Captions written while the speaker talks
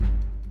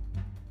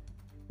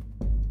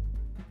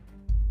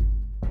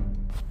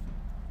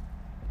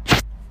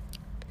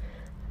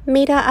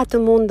Mira a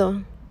tu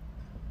mundo.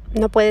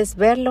 No puedes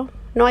verlo,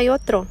 no hay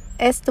otro.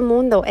 Es tu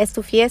mundo, es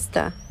tu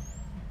fiesta.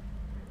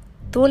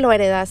 Tú lo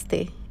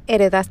heredaste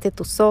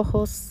tus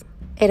ojos,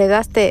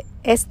 heredaste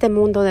este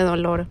mundo de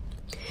dolor.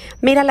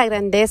 Mira la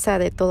grandeza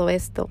de todo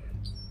esto.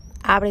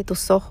 Abre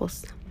tus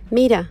ojos,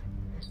 mira,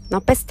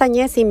 no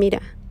pestañees y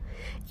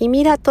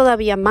mira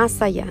todavía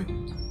más allá.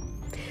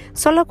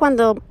 Solo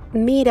cuando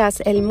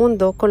miras el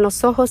mundo con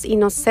los ojos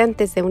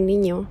inocentes de un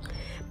niño,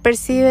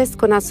 percibes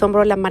con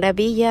asombro la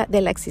maravilla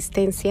de la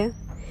existencia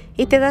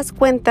y te das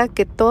cuenta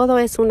que todo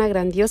es una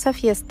grandiosa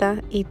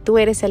fiesta y tú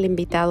eres el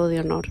invitado de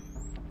honor.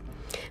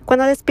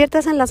 Cuando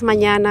despiertas en las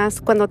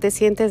mañanas, cuando te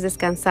sientes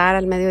descansar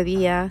al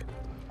mediodía,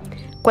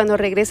 cuando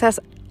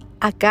regresas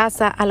a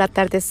casa al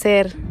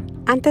atardecer,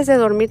 antes de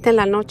dormirte en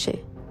la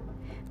noche,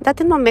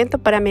 date un momento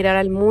para mirar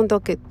al mundo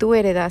que tú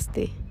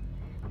heredaste.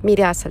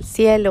 Mira hacia el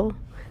cielo,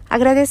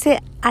 agradece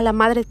a la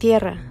Madre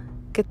Tierra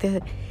que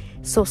te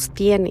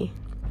sostiene.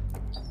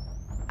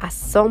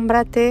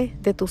 Asómbrate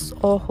de tus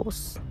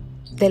ojos,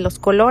 de los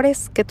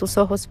colores que tus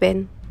ojos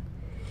ven,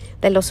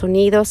 de los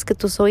sonidos que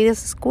tus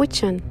oídos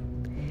escuchan,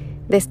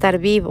 de estar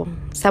vivo,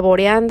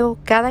 saboreando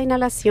cada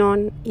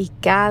inhalación y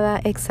cada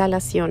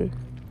exhalación.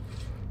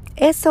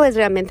 Eso es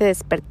realmente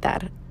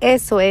despertar,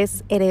 eso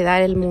es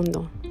heredar el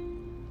mundo.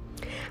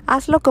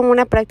 Hazlo como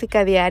una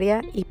práctica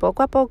diaria y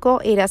poco a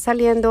poco irás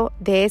saliendo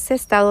de ese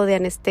estado de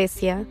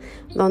anestesia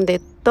donde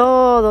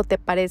todo te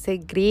parece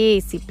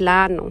gris y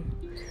plano,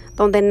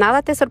 donde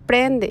nada te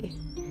sorprende,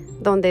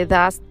 donde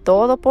das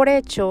todo por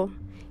hecho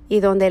y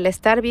donde el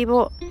estar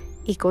vivo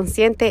y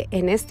consciente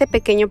en este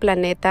pequeño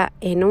planeta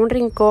en un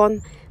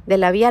rincón de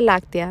la Vía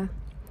Láctea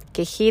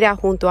que gira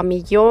junto a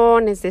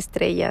millones de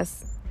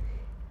estrellas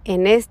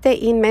en este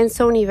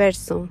inmenso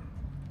universo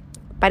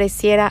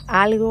pareciera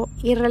algo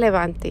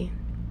irrelevante.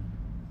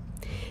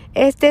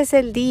 Este es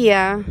el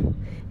día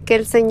que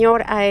el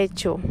Señor ha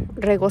hecho.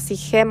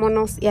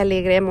 Regocijémonos y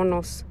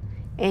alegrémonos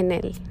en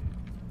Él.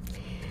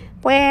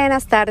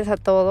 Buenas tardes a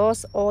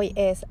todos. Hoy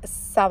es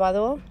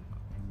sábado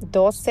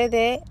 12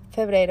 de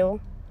febrero.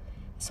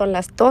 Son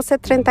las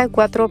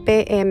 12:34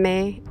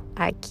 p.m.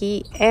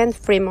 aquí en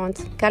Fremont,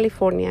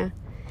 California.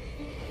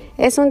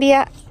 Es un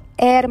día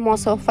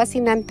hermoso,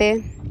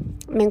 fascinante.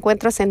 Me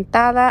encuentro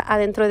sentada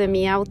adentro de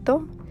mi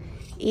auto.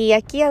 Y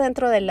aquí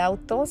adentro del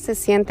auto se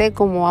siente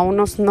como a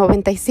unos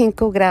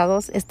 95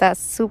 grados. Está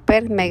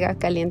súper mega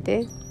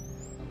caliente.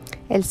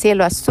 El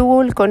cielo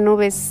azul con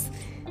nubes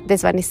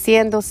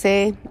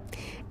desvaneciéndose.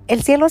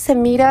 El cielo se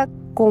mira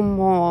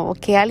como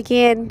que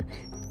alguien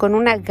con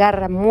una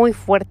garra muy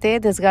fuerte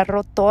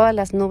desgarró todas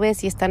las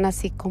nubes y están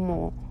así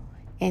como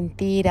en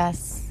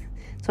tiras.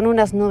 Son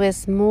unas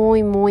nubes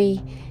muy,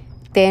 muy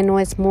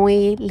tenues,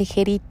 muy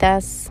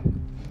ligeritas.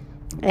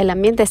 El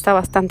ambiente está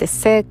bastante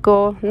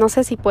seco. No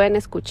sé si pueden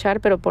escuchar,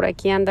 pero por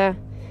aquí anda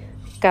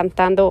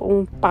cantando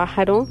un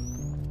pájaro.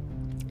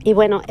 Y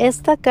bueno,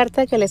 esta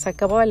carta que les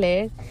acabo de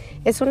leer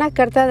es una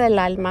carta del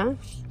alma.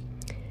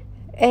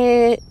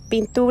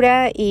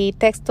 Pintura y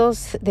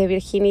textos de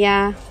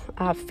Virginia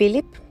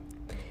Philip.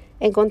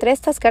 Encontré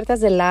estas cartas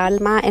del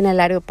alma en el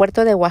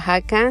aeropuerto de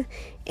Oaxaca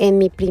en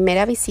mi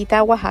primera visita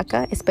a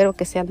Oaxaca. Espero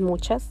que sean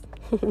muchas.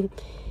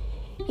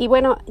 Y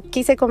bueno,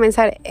 quise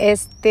comenzar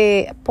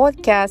este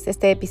podcast,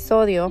 este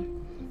episodio,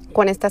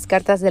 con estas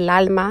cartas del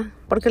alma,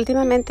 porque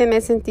últimamente me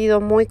he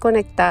sentido muy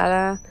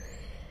conectada.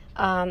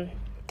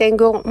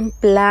 Tengo un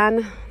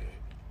plan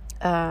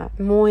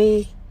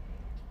muy,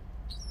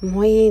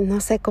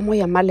 no sé cómo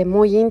llamarle,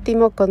 muy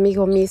íntimo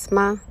conmigo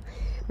misma.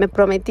 Me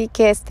prometí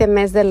que este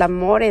mes del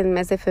amor, el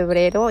mes de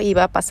febrero,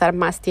 iba a pasar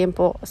más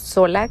tiempo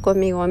sola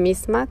conmigo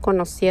misma,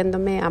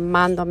 conociéndome,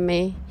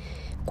 amándome,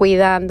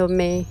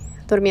 cuidándome,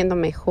 durmiendo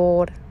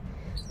mejor,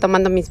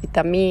 tomando mis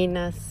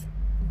vitaminas,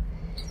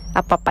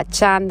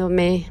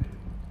 apapachándome.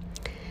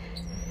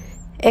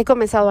 He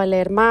comenzado a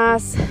leer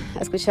más,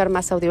 a escuchar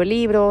más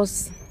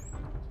audiolibros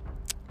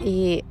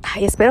y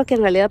espero que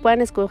en realidad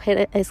puedan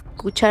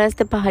escuchar a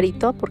este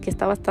pajarito porque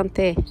está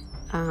bastante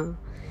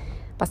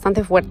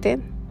fuerte.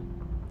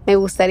 Me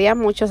gustaría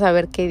mucho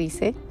saber qué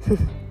dice.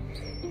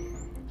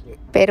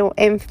 Pero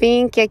en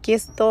fin, que aquí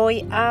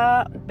estoy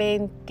a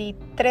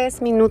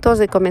 23 minutos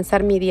de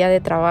comenzar mi día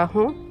de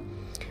trabajo.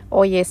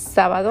 Hoy es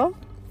sábado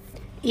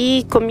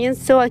y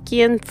comienzo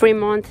aquí en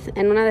Fremont,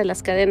 en una de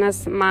las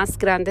cadenas más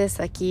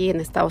grandes aquí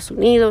en Estados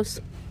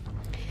Unidos.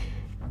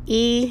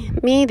 Y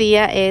mi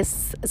día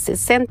es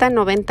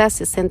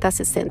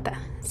 60-90-60-60.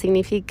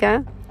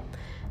 Significa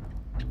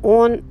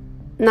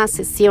una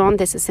sesión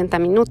de 60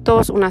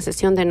 minutos, una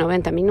sesión de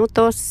 90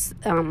 minutos.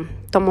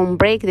 Tomo un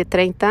break de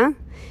 30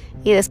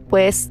 y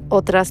después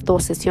otras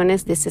 2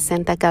 sesiones de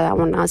 60 cada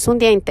una. Es un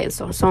día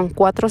intenso, son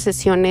 4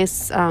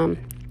 sesiones.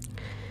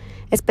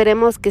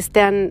 Esperemos que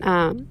estén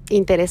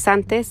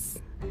interesantes.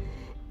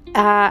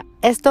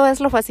 Esto es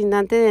lo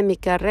fascinante de mi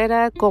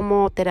carrera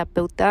como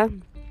terapeuta.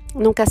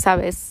 Nunca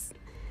sabes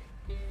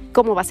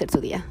cómo va a ser su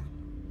día.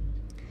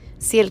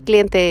 Si el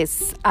cliente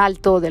es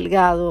alto,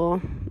 delgado,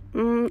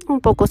 un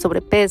poco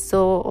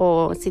sobrepeso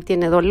o si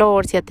tiene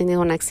dolor, si ha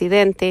tenido un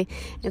accidente.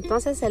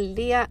 Entonces el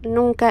día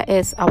nunca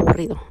es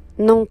aburrido.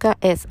 Nunca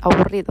es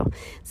aburrido.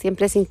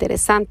 Siempre es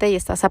interesante y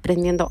estás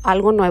aprendiendo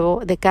algo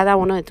nuevo de cada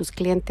uno de tus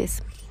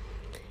clientes.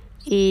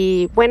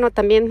 Y bueno,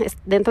 también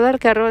dentro del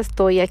carro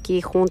estoy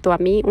aquí junto a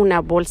mí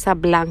una bolsa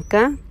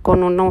blanca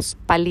con unos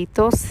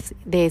palitos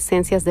de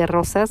esencias de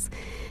rosas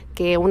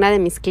que una de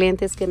mis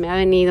clientes que me ha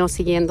venido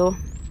siguiendo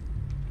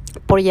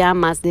por ya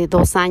más de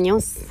 2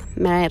 años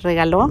me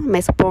regaló.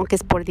 Me supongo que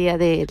es por Día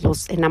de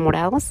los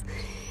Enamorados.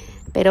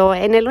 Pero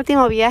en el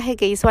último viaje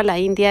que hizo a la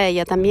India,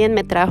 ella también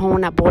me trajo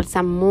una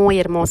bolsa muy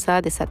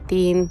hermosa de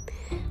satín,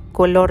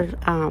 color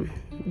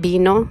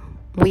vino,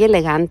 muy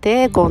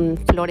elegante, con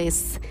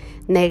flores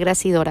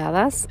negras y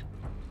doradas.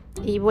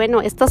 Y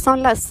bueno, estas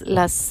son las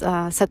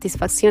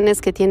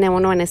satisfacciones que tiene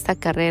uno en esta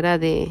carrera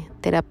de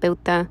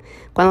terapeuta.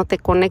 Cuando te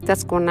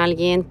conectas con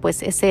alguien,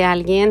 pues ese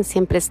alguien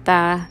siempre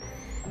está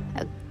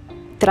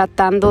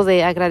tratando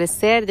de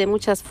agradecer de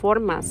muchas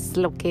formas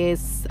lo que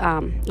es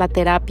la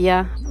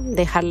terapia,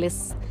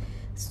 dejarles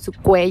su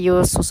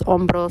cuello, sus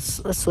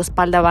hombros, su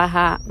espalda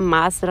baja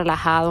más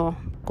relajado,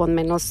 con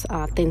menos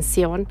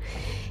tensión.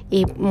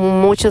 Y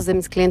muchos de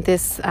mis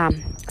clientes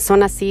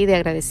son así de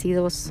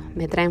agradecidos.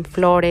 Me traen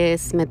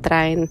flores, me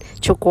traen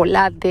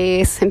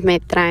chocolates, me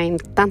traen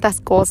tantas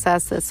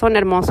cosas. Son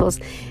hermosos.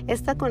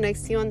 Esta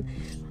conexión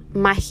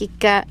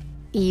mágica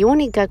y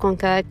única con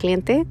cada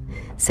cliente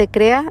se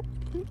crea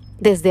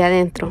desde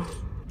adentro,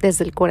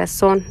 desde el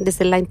corazón,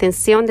 desde la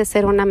intención de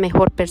ser una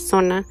mejor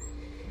persona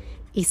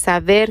y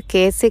saber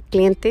que ese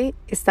cliente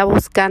está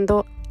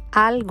buscando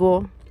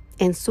algo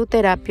en su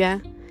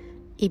terapia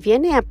y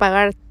viene a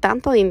pagar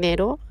tanto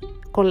dinero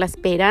con la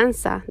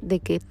esperanza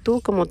de que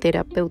tú como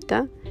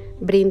terapeuta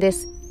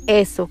brindes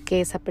eso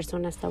que esa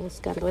persona está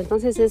buscando.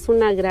 Entonces es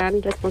una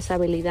gran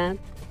responsabilidad.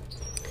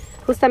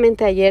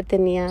 Justamente ayer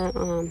tenía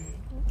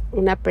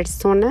una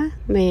persona,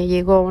 me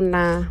llegó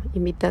una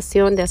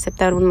invitación de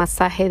aceptar un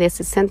masaje de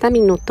 60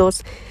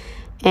 minutos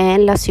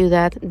en la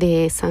ciudad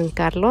de San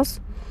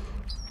Carlos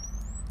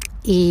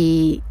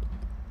y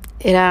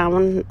era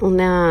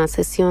una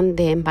sesión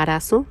de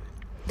embarazo.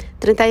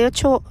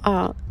 38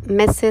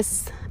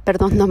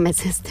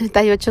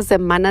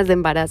 semanas de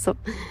embarazo,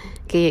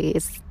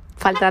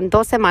 faltan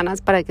 2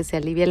 semanas para que se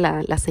alivie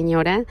la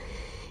señora.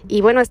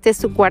 Y bueno, este es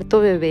su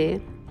 4º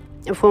bebé.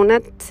 Fue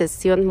una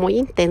sesión muy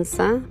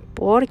intensa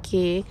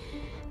porque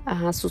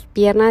sus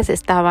piernas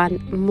estaban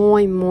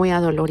muy, muy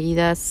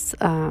adoloridas.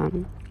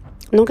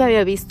 Nunca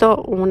había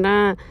visto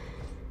una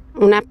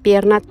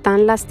pierna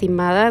tan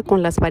lastimada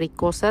con las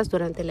varicosas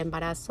durante el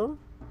embarazo.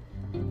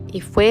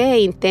 Y fue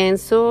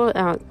intenso,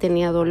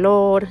 tenía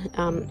dolor,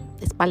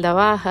 espalda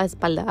baja,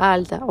 espalda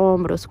alta,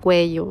 hombros,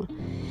 cuello.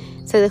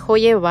 Se dejó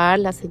llevar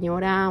la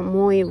señora,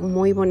 muy,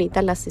 muy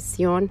bonita la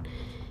sesión.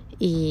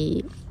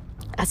 Y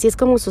así es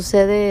como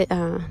sucede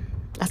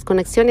las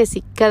conexiones.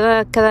 Y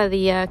cada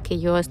día que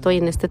yo estoy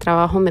en este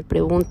trabajo me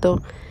pregunto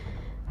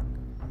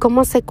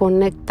cómo se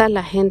conecta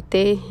la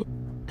gente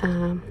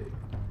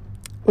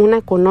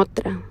una con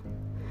otra.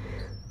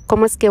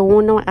 Cómo es que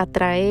uno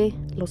atrae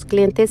los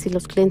clientes y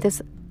los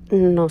clientes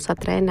nos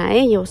atraen a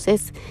ellos.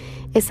 Es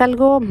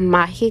algo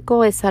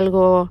mágico, es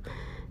algo,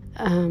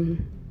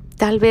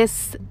 tal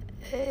vez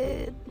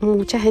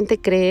mucha gente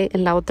cree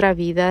en la otra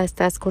vida,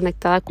 estás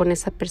conectada con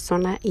esa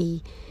persona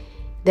y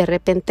de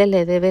repente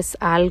le debes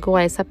algo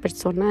a esa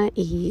persona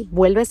y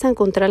vuelves a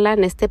encontrarla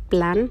en este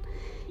plan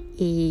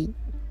y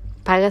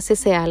pagas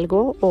ese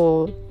algo,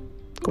 o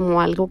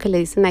como algo que le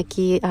dicen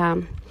aquí,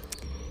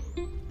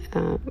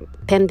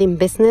 pending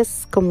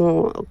business,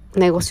 como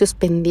negocios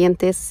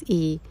pendientes,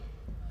 y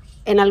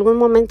en algún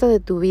momento de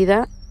tu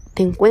vida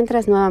te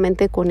encuentras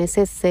nuevamente con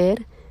ese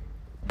ser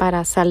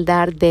para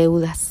saldar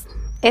deudas.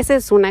 Esa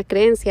es una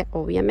creencia,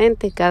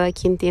 obviamente, cada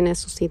quien tiene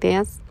sus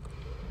ideas,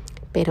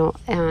 pero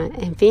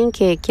en fin,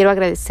 que quiero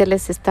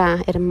agradecerles esta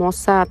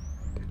hermosa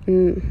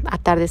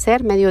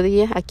atardecer,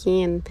 mediodía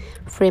aquí en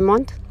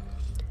Fremont.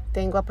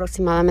 Tengo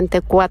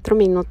aproximadamente 4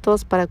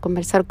 minutos para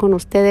conversar con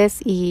ustedes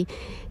y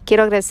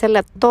quiero agradecerle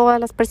a todas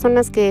las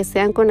personas que se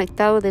han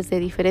conectado desde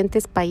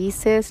diferentes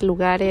países,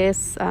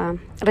 lugares.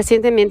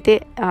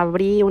 Recientemente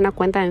abrí una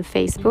cuenta en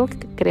Facebook,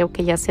 creo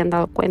que ya se han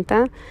dado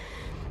cuenta.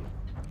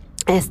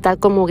 Está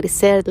como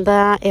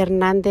Griselda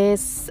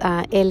Hernández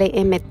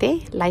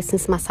LMT,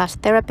 Licensed Massage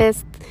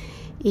Therapist.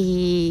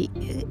 Y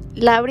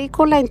la abrí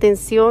con la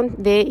intención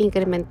de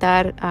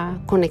incrementar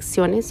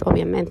conexiones,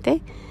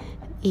 obviamente.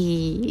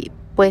 Y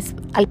pues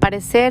al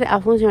parecer ha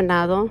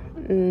funcionado.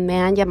 Me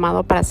han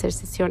llamado para hacer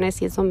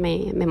sesiones y eso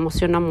me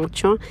emociona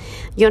mucho.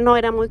 Yo no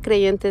era muy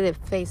creyente de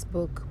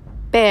Facebook,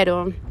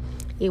 pero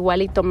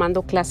igual y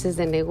tomando clases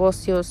de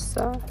negocios,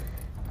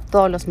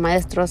 todos los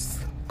maestros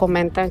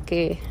comentan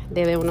que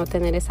debe uno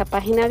tener esa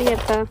página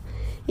abierta.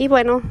 Y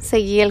bueno,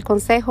 seguí el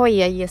consejo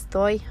y ahí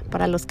estoy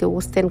para los que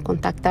gusten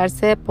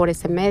contactarse por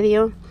ese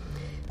medio.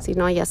 Si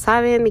no, ya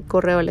saben, mi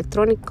correo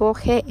electrónico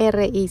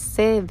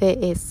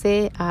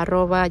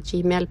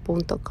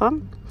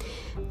gricbs@gmail.com.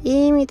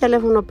 Y mi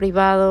teléfono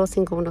privado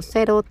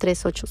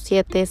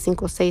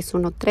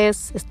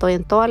 510-387-5613. Estoy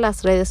en todas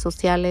las redes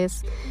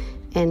sociales,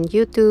 en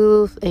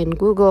YouTube, en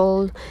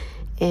Google,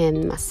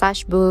 en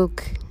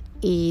MassageBook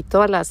y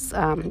todas las,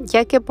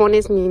 ya que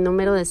pones mi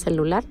número de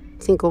celular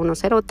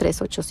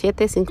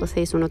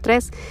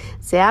 510-387-5613,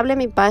 se abre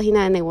mi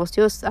página de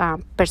negocios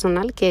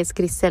personal, que es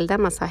Griselda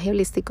Masaje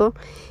Holístico,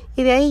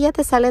 y de ahí ya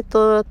te sale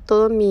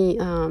todo mi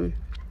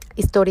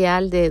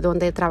historial de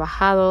dónde he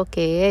trabajado,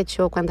 qué he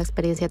hecho, cuánta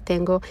experiencia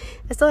tengo.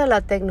 Esto de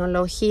la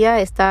tecnología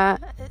está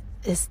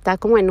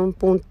como en un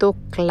punto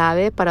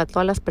clave para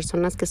todas las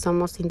personas que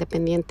somos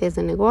independientes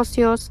de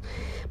negocios,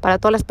 para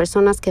todas las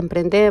personas que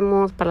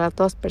emprendemos, para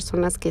todas las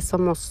personas que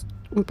somos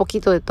un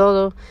poquito de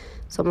todo.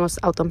 Somos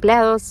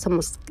autoempleados,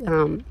 somos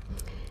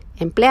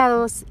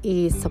empleados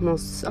y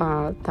somos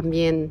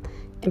también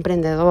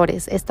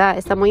emprendedores. Está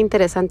muy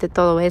interesante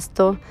todo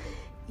esto.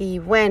 Y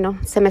bueno,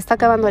 se me está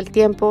acabando el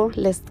tiempo.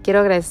 Les quiero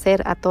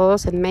agradecer a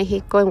todos en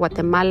México, en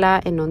Guatemala,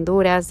 en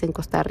Honduras, en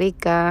Costa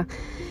Rica,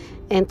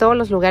 en todos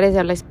los lugares de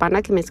habla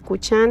hispana que me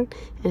escuchan,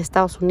 en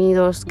Estados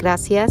Unidos.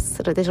 Gracias.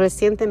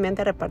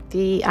 Recientemente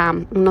repartí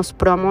unos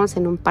promos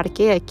en un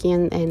parque aquí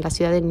en la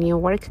ciudad de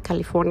Newark,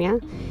 California,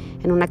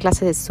 en una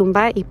clase de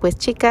Zumba. Y pues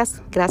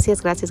chicas,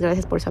 gracias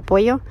por su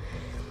apoyo.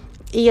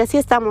 Y así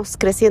estamos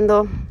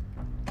creciendo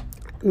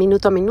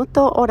minuto a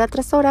minuto, hora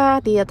tras hora,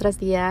 día tras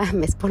día,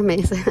 mes por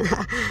mes.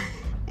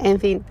 En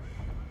fin,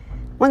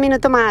 un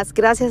minuto más.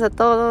 Gracias a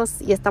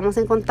todos y estamos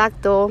en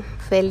contacto.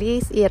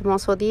 Feliz y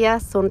hermoso día.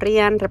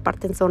 Sonrían,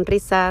 repartan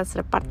sonrisas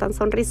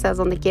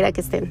donde quiera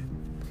que estén.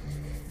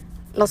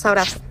 Los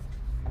abrazo.